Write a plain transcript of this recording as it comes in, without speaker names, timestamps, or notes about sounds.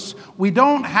We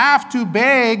don't have to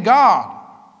beg God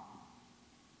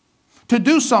to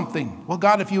do something. Well,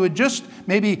 God, if you would just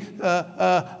maybe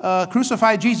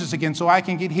crucify Jesus again so I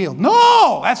can get healed.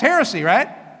 No, that's heresy, right?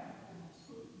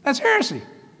 That's heresy.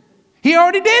 He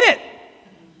already did it.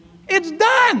 It's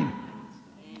done.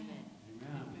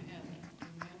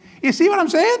 You see what I'm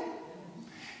saying?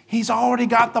 He's already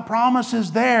got the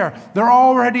promises there. They're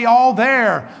already all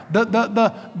there.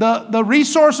 The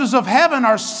resources of heaven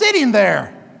are sitting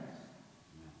there.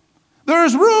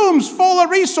 There's rooms full of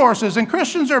resources, and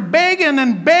Christians are begging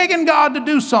and begging God to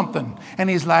do something. And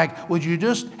he's like, would you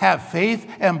just have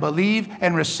faith and believe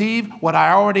and receive what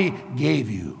I already gave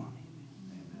you?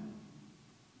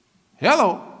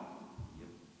 Hello.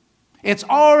 It's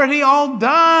already all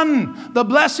done. The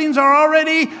blessings are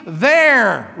already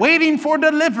there, waiting for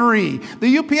delivery.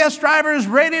 The UPS driver is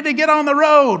ready to get on the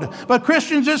road, but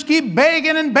Christians just keep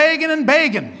begging and begging and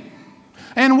begging,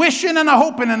 and wishing and a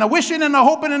hoping and a wishing and a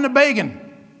hoping and a begging.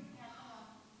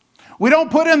 We don't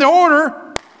put in the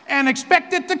order and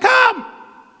expect it to come.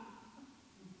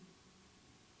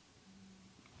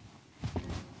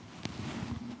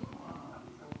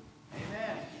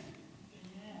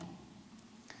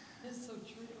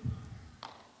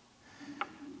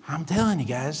 I'm telling you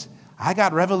guys, I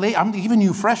got revelation. I'm giving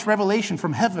you fresh revelation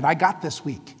from heaven. I got this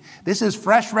week. This is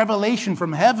fresh revelation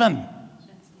from heaven.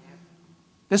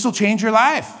 This will change your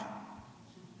life.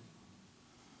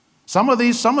 Some of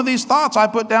these thoughts I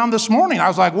put down this morning. I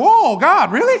was like, whoa,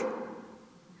 God, really?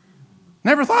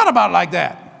 Never thought about it like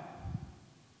that.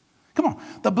 Come on.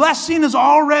 The blessing is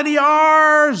already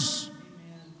ours.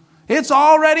 It's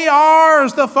already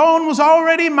ours. The phone was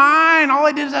already mine. All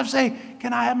I did is have to say,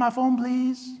 can I have my phone,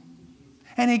 please?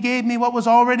 And he gave me what was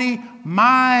already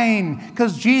mine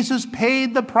because Jesus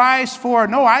paid the price for it.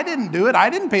 No, I didn't do it. I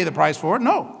didn't pay the price for it.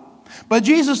 No. But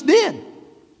Jesus did.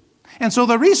 And so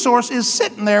the resource is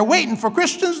sitting there waiting for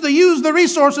Christians to use the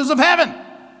resources of heaven. Amen.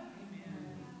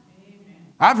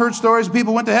 I've heard stories of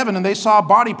people went to heaven and they saw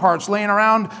body parts laying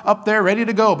around up there ready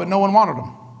to go, but no one wanted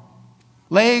them.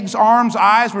 Legs, arms,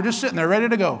 eyes were just sitting there ready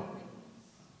to go.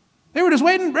 They were just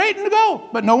waiting to go,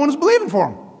 but no one was believing for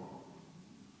them.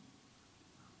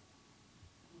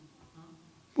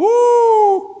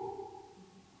 Woo!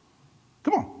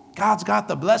 Come on. God's got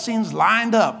the blessings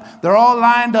lined up. They're all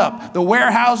lined up. The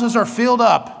warehouses are filled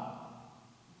up.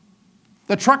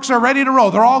 The trucks are ready to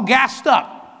roll. They're all gassed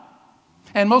up.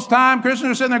 And most time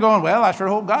Christians are sitting there going, well, I sure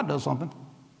hope God does something.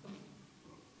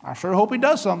 I sure hope he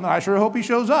does something. I sure hope he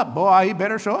shows up. Boy, he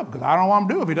better show up because I don't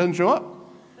want him to if he doesn't show up.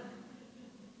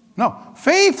 No.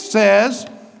 Faith says,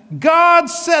 God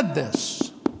said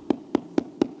this.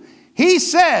 He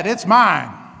said, it's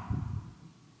mine.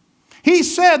 He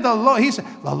said, the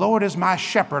Lord is my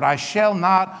shepherd. I shall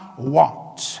not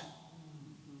want.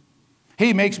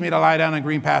 He makes me to lie down in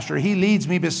green pasture. He leads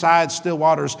me beside still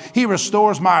waters. He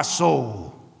restores my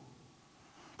soul.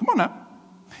 Come on now.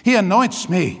 He anoints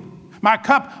me. My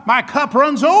cup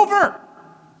runs over.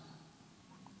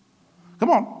 Come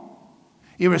on.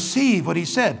 You receive what he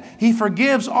said. He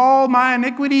forgives all my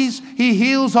iniquities. He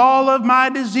heals all of my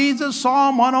diseases.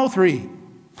 Psalm 103.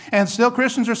 And still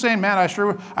Christians are saying, man, I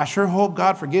sure hope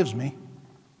God forgives me.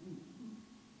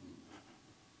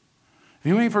 If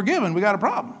you ain't forgiven, we got a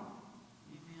problem.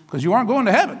 Because you aren't going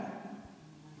to heaven.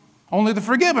 Only the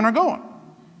forgiven are going.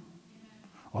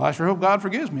 Well, I sure hope God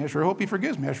forgives me. I sure hope he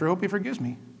forgives me. I sure hope he forgives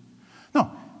me.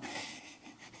 No.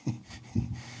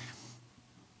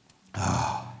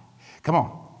 Oh, come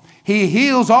on. He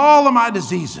heals all of my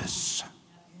diseases.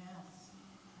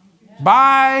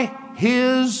 By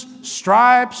his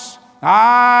stripes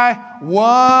I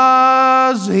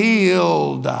was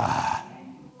healed.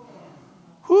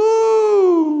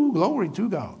 Whoo! Glory to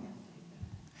God.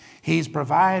 He's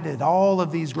provided all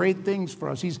of these great things for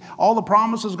us. All the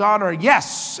promises of God are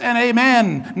yes and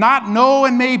amen, not no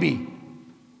and maybe.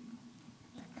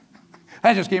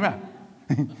 That just came out.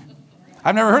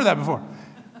 I've never heard that before.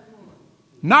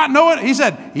 Not no, he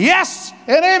said yes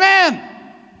and amen.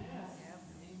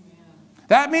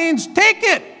 That means take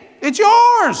it. It's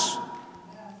yours.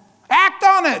 Act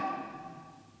on it.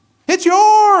 It's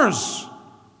yours.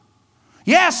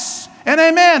 Yes and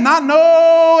amen. Not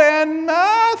no and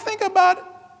think about it.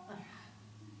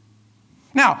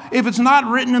 Now, if it's not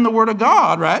written in the Word of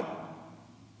God, right?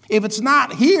 If it's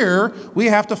not here, we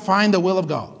have to find the will of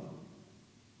God.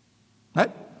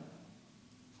 Right?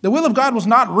 The will of God was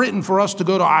not written for us to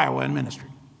go to Iowa in ministry.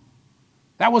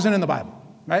 That wasn't in the Bible,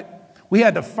 right? I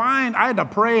had to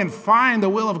pray and find the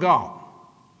will of God.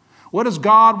 What does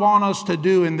God want us to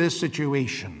do in this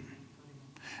situation?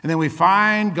 And then we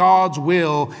find God's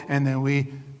will and then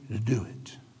we do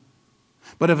it.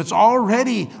 But if it's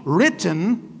already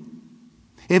written,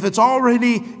 if it's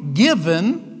already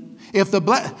given,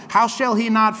 how shall he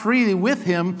not freely with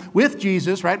him, with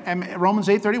Jesus, right? Romans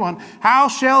 8:31, how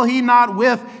shall he not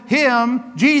with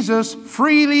him, Jesus,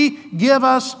 freely give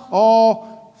us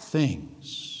all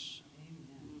things?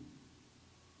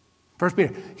 1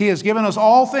 Peter, he has given us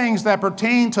all things that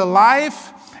pertain to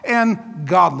life and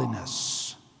godliness.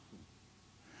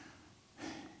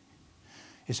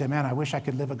 You say, man, I wish I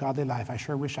could live a godly life. I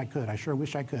sure wish I could. I sure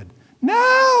wish I could.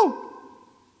 No!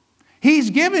 He's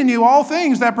given you all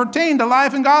things that pertain to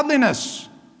life and godliness.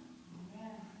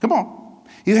 Come on.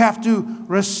 You have to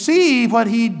receive what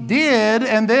he did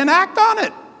and then act on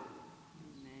it.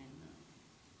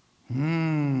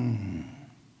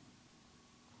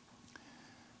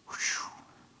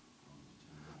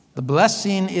 The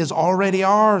blessing is already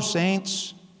ours,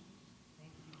 saints.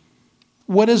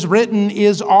 What is written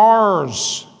is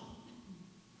ours.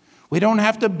 We don't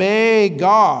have to beg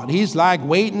God. He's like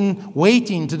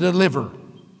waiting to deliver.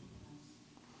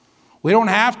 We don't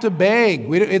have to beg.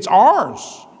 It's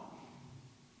ours.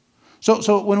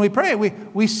 So when we pray,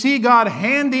 we see God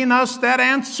handing us that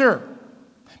answer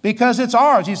because it's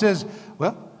ours. He says,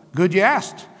 well, good you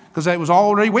asked, because I was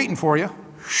already waiting for you.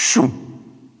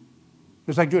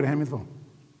 Just like Judah, hand me the phone.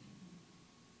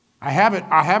 I have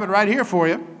it right here for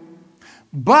you.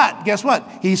 But guess what?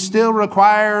 He still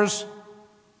requires,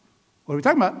 what are we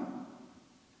talking about?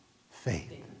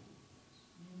 Faith.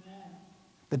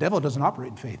 The devil doesn't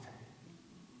operate in faith.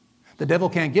 The devil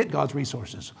can't get God's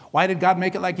resources. Why did God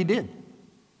make it like he did?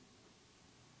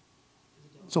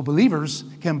 So believers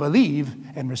can believe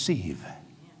and receive.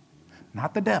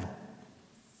 Not the devil.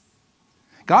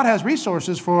 God has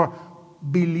resources for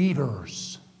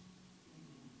believers.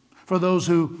 For those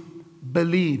who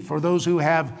believe. For those who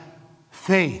have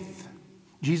faith.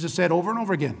 Jesus said over and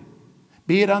over again,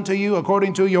 be it unto you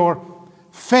according to your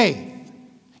faith.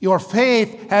 Your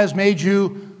faith has made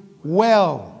you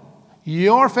well.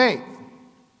 Your faith.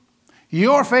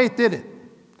 Your faith did it.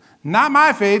 Not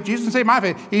my faith. Jesus didn't say my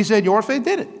faith. He said your faith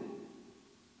did it.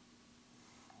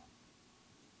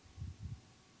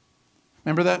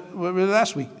 Remember that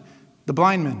last week? The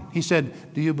blind man. He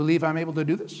said, do you believe I'm able to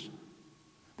do this?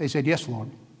 They said, yes, Lord.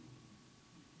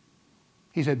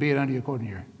 He said, be it unto you according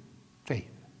to your faith.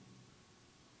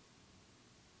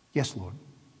 Yes, Lord.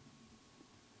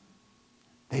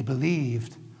 They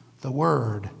believed the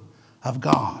word of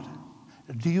God.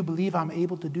 Do you believe I'm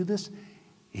able to do this?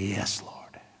 Yes,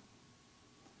 Lord.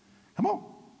 Come on.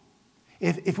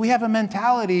 If we have a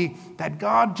mentality that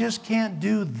God just can't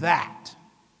do that,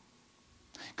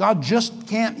 God just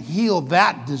can't heal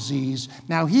that disease.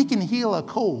 Now, he can heal a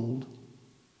cold,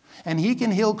 and he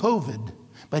can heal COVID,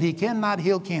 but he cannot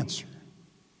heal cancer.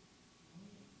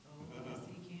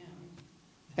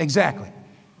 Exactly.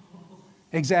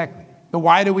 Exactly. But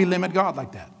why do we limit God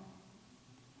like that?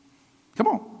 Come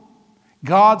on.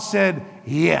 God said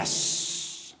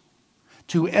yes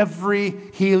to every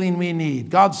healing we need.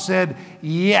 God said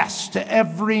yes to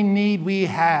every need we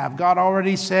have. God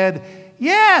already said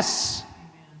yes.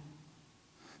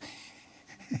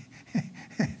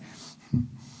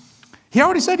 He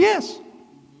already said yes.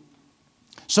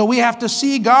 So we have to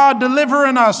see God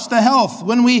delivering us the health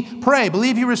when we pray.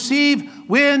 Believe you receive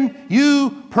when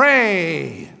you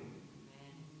pray.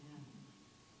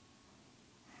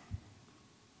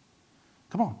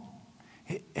 Come on.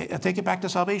 I'll take it back to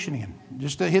salvation again,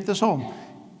 just to hit this home.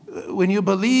 When you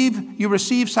believe you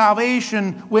receive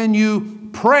salvation when you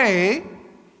pray,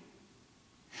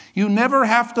 you never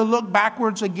have to look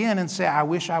backwards again and say, I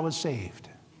wish I was saved.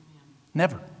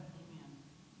 Never.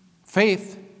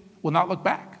 Faith will not look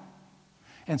back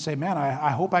and say, man,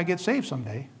 I hope I get saved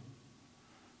someday.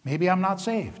 Maybe I'm not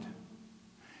saved.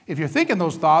 If you're thinking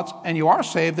those thoughts and you are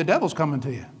saved, the devil's coming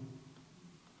to you.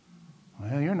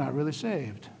 Well, you're not really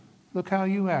saved. Look how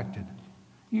you acted.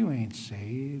 You ain't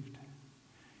saved.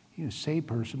 You a saved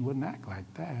person wouldn't act like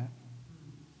that.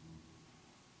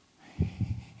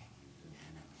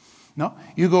 No,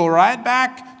 you go right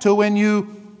back to when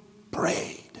you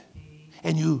prayed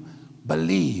and you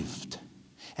believed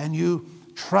and you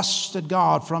trusted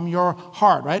God from your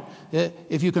heart, right?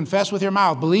 If you confess with your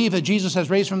mouth, believe that Jesus has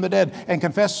raised from the dead, and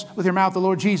confess with your mouth the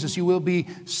Lord Jesus, you will be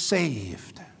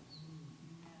saved.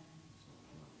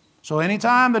 So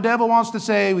anytime the devil wants to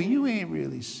say, well, you ain't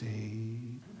really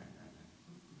saved,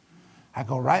 I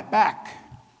go right back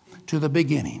to the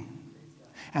beginning.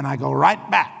 And I go right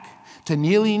back to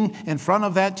kneeling in front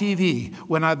of that TV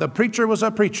when the preacher was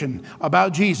preaching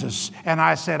about Jesus, and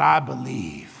I said, I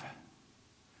believe.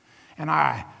 And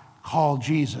I call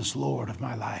Jesus Lord of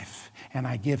my life, and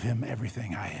I give him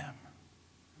everything I am.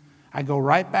 I go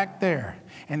right back there.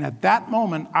 And at that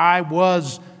moment, I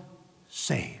was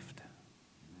saved.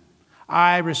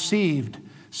 I received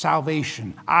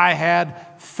salvation. I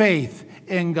had faith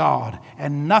in God,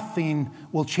 and nothing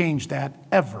will change that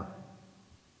ever.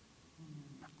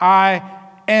 I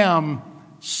am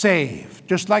saved.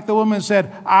 Just like the woman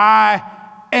said, I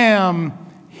am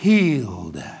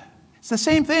healed. It's the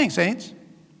same thing, saints.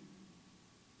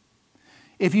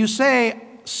 If you say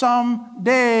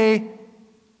someday,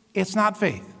 it's not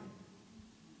faith.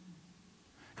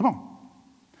 Come on.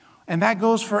 And that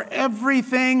goes for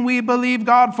everything we believe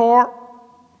God for.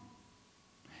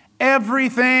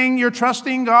 Everything you're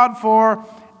trusting God for.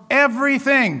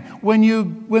 Everything.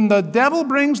 When the devil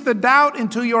brings the doubt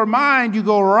into your mind, you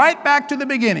go right back to the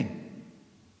beginning.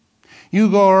 You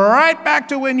go right back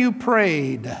to when you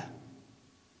prayed.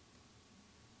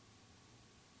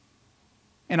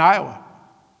 In Iowa,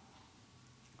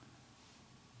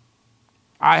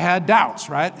 I had doubts,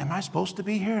 right? Am I supposed to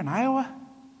be here in Iowa?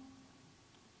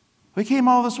 We came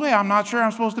all this way. I'm not sure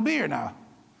I'm supposed to be here now,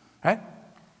 right?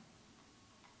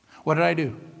 What did I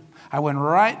do? I went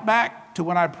right back to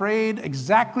when I prayed,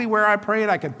 exactly where I prayed.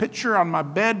 I could picture on my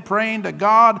bed praying to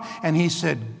God, and He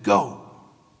said, go.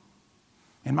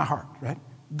 In my heart, right?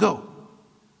 Go.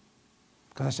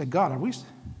 Because I said, God, are we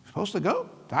supposed to go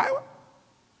to Iowa?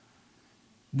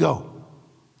 Go.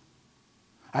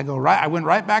 I went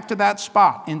right back to that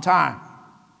spot in time.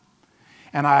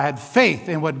 And I had faith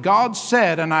in what God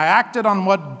said, and I acted on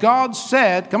what God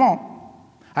said. Come on.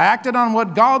 I acted on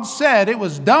what God said. It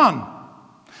was done.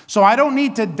 So I don't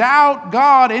need to doubt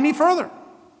God any further.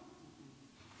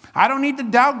 I don't need to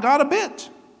doubt God a bit.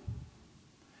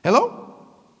 Hello?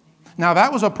 Now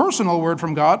that was a personal word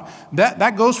from God.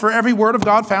 That goes for every word of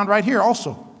God found right here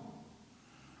also.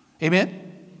 Amen?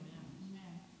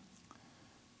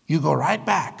 You go right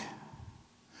back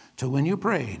to when you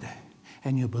prayed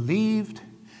and you believed,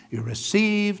 you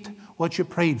received what you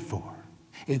prayed for.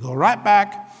 You go right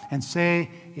back and say,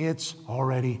 it's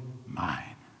already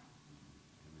mine.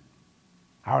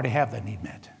 I already have that need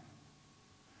met.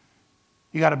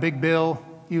 You got a big bill,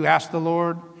 you ask the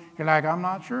Lord, you're like, I'm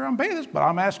not sure I'm paying this, but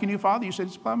I'm asking you, Father, you said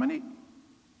to supply my need.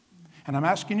 And I'm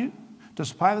asking you to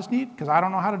supply this need because I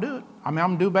don't know how to do it. I mean, I'm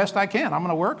going to do the best I can. I'm going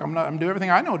to work. I'm going to do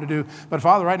everything I know to do. But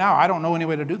Father, right now, I don't know any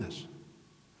way to do this.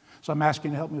 So I'm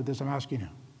asking you to help me with this. I'm asking you.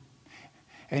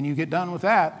 And you get done with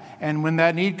that. And when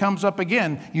that need comes up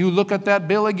again, you look at that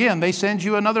bill again. They send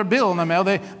you another bill in the mail.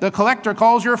 The collector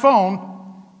calls your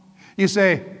phone. You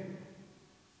say,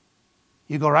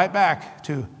 you go right back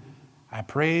to, I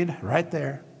prayed right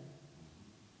there.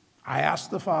 I asked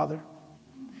the Father.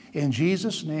 In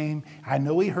Jesus' name, I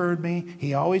know He heard me.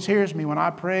 He always hears me when I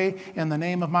pray in the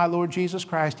name of my Lord Jesus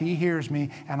Christ. He hears me,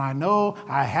 and I know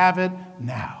I have it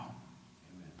now.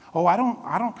 Oh, I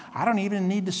don't even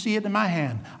need to see it in my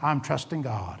hand. I'm trusting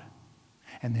God.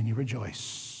 And then you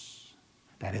rejoice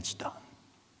that it's done.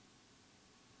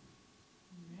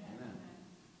 Amen.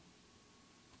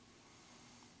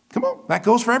 Come on, that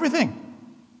goes for everything.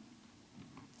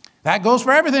 That goes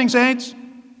for everything, saints.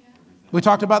 We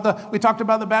talked about the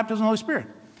baptism of the Holy Spirit.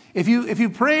 If you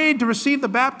prayed to receive the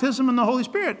baptism in the Holy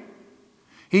Spirit,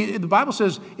 the Bible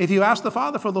says, if you ask the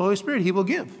Father for the Holy Spirit, He will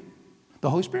give the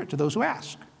Holy Spirit to those who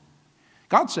ask.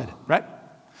 God said it, right?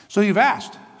 So you've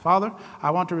asked, Father,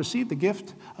 I want to receive the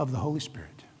gift of the Holy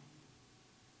Spirit.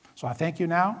 So I thank you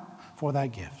now for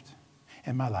that gift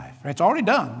in my life. It's already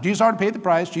done. Jesus already paid the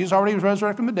price. Jesus already was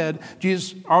resurrected from the dead.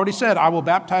 Jesus already said, I will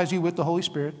baptize you with the Holy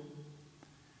Spirit.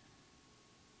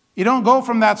 You don't go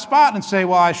from that spot and say,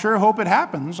 well, I sure hope it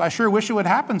happens. I sure wish it would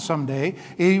happen someday.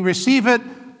 You receive it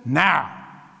now.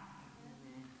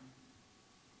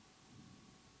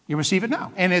 You receive it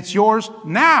now. And it's yours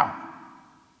now.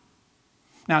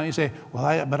 Now you say,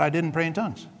 well, but I didn't pray in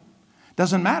tongues.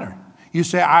 Doesn't matter. You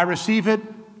say, I receive it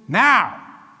now.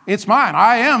 It's mine.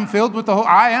 I am filled with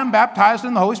I am baptized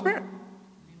in the Holy Spirit.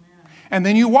 Amen. And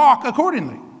then you walk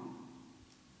accordingly.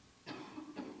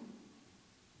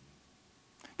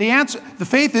 The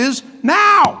faith is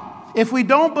now. If we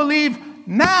don't believe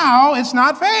now, it's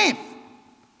not faith.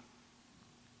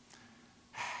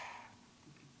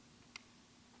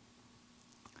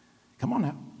 Come on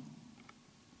now.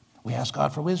 We ask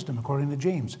God for wisdom, according to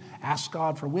James. Ask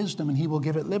God for wisdom, and He will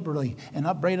give it liberally, and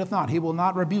upbraideth not. He will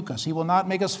not rebuke us. He will not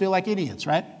make us feel like idiots,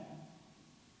 right?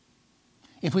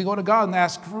 If we go to God and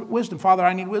ask for wisdom, Father,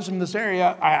 I need wisdom in this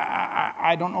area.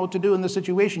 I don't know what to do in this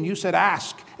situation. You said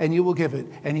ask, and you will give it.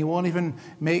 And you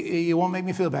won't make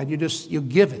me feel bad. You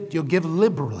give it. You'll give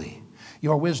liberally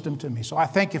your wisdom to me. So I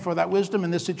thank you for that wisdom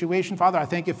in this situation, Father. I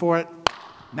thank you for it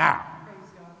now.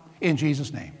 In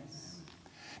Jesus' name.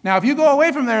 Now, if you go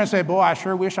away from there and say, boy, I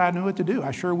sure wish I knew what to do.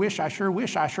 I sure wish, I sure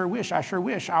wish, I sure wish, I sure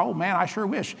wish. Oh, man, I sure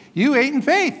wish. You ain't in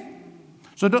faith.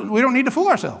 So we don't need to fool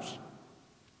ourselves.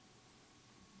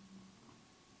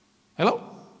 Hello?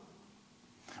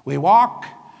 We walk,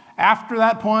 after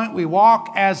that point, we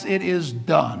walk as it is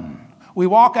done. We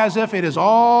walk as if it is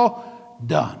all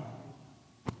done.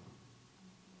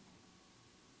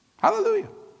 Hallelujah.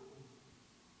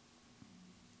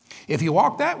 If you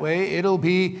walk that way, it'll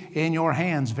be in your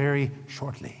hands very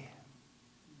shortly.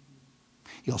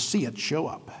 You'll see it show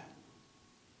up.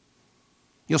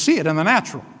 You'll see it in the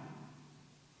natural.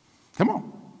 Come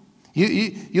on.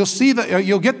 You'll see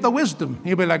you'll get the wisdom.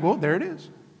 You'll be like, well, there it is.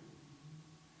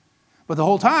 But the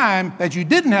whole time that you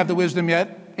didn't have the wisdom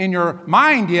yet, in your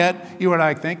mind yet, you were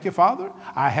like, thank you, Father.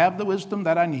 I have the wisdom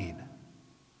that I need.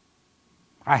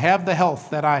 I have the health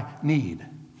that I need.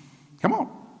 Come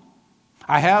on.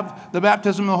 I have the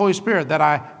baptism of the Holy Spirit that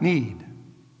I need.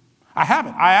 I have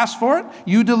it. I asked for it.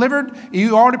 You delivered.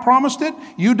 You already promised it.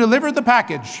 You delivered the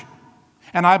package.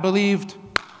 And I believed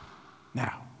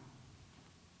now.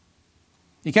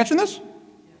 You catching this?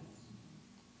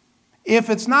 If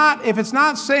it's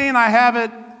not saying I have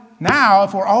it now,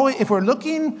 if we're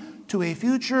looking to a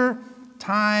future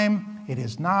time, it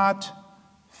is not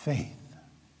faith.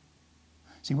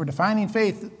 See, we're defining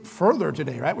faith further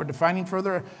today, right? We're defining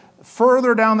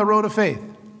further down the road of faith.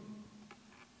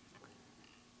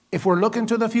 If we're looking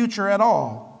to the future at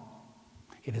all,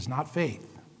 it is not faith.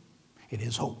 It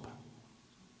is hope.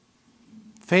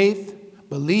 Faith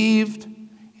believed,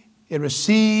 it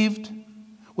received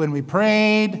when we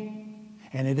prayed,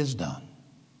 and it is done.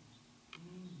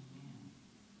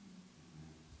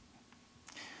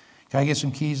 Can I get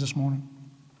some keys this morning?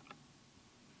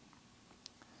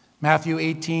 Matthew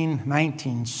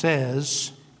 18:19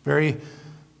 says, very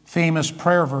famous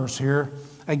prayer verse here,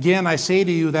 again I say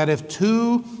to you that if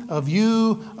two of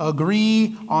you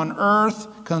agree on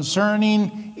earth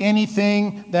concerning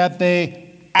anything that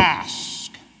they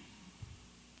ask,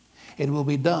 it will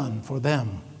be done for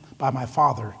them by my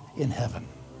Father in heaven.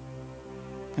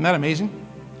 Isn't that amazing?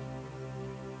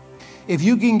 If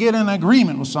you can get an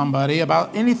agreement with somebody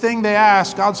about anything they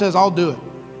ask, God says, I'll do it.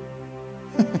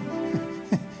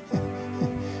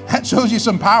 That shows you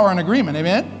some power and agreement,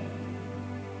 amen?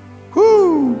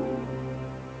 Whoo!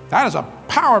 That is a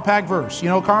power-packed verse. You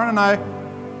know, Karen and I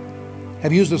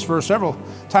have used this verse several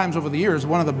times over the years.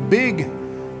 One of the big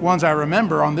ones I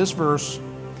remember on this verse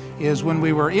is when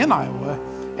we were in Iowa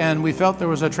and we felt there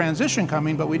was a transition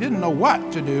coming, but we didn't know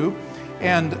what to do.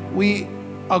 And we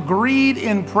agreed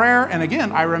in prayer. And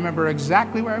again, I remember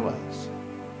exactly where I was.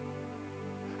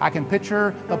 I can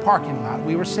picture the parking lot.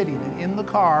 We were sitting in the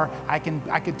car. I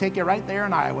could take you right there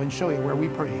in Iowa and show you where we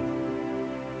prayed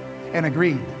and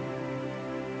agreed.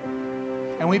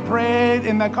 And we prayed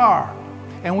in the car.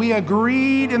 And we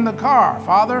agreed in the car.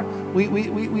 Father,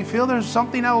 we feel there's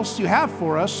something else you have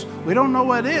for us. We don't know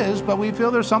what it is, but we feel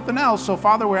there's something else. So,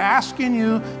 Father, we're asking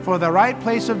you for the right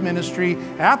place of ministry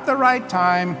at the right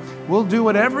time. We'll do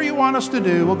whatever you want us to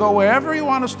do. We'll go wherever you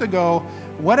want us to go.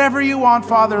 Whatever you want,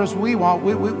 Father, as we want.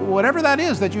 Whatever that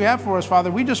is that you have for us,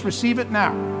 Father, we just receive it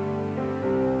now.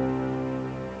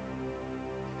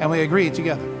 And we agreed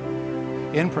together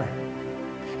in prayer.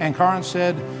 And Karen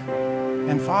said,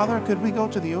 and Father, could we go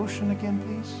to the ocean again,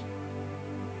 please?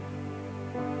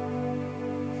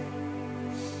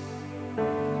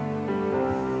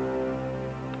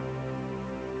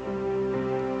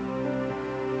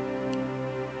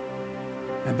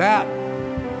 And that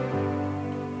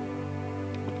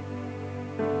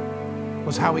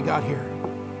was how we got here.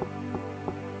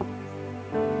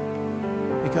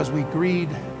 Because we agreed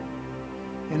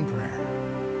in prayer.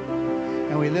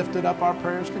 And we lifted up our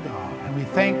prayers to God. And we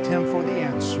thanked him for the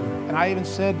answer. And I even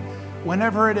said,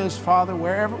 whenever it is, Father,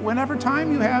 whenever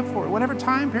time you have for it, whatever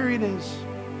time period is,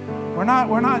 we're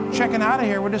not checking out of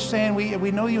here. We're just saying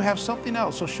we know you have something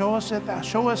else. So show us it,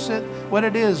 what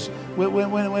it is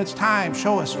when it's time.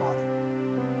 Show us, Father.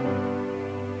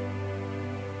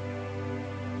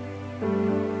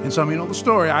 And some of you know the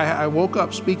story. I woke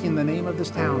up speaking the name of this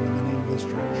town and the name of this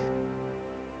church.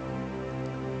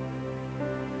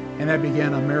 And that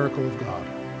began a miracle of God.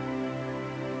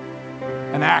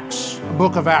 An Acts, a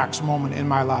book of Acts moment in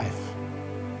my life.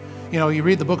 You know, you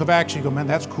read the book of Acts, you go, man,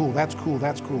 that's cool, that's cool,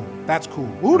 that's cool, that's cool.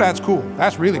 Ooh, that's cool.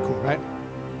 That's really cool, right?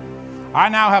 I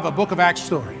now have a book of Acts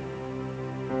story.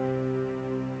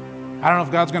 I don't know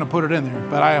if God's going to put it in there,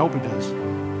 but I hope he does.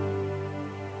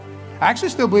 I actually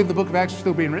still believe the book of Acts is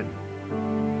still being written.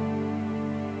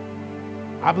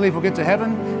 I believe we'll get to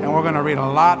heaven and we're going to read a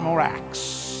lot more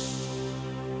Acts.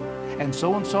 And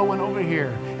so went over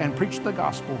here, and preached the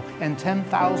gospel, and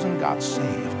 10,000 got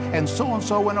saved. And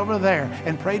so went over there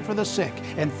and prayed for the sick,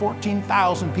 and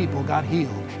 14,000 people got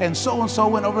healed. And so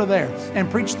went over there and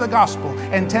preached the gospel,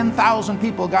 and 10,000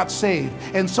 people got saved.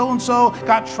 And so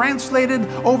got translated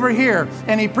over here,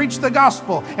 and he preached the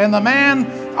gospel, and the man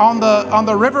on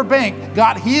the river bank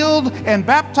got healed and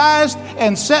baptized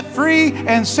and set free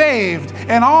and saved.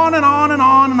 And on and on and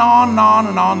on and on and on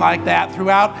and on like that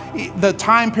throughout the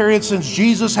time period since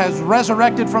Jesus has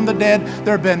resurrected from the dead.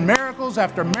 There have been miracles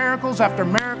after miracles after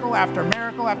miracle after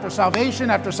miracle after salvation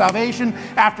after salvation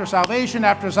after salvation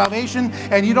after salvation.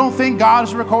 And you don't think God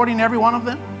is recording every one of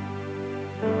them?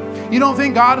 You don't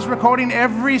think God is recording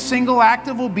every single act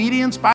of obedience by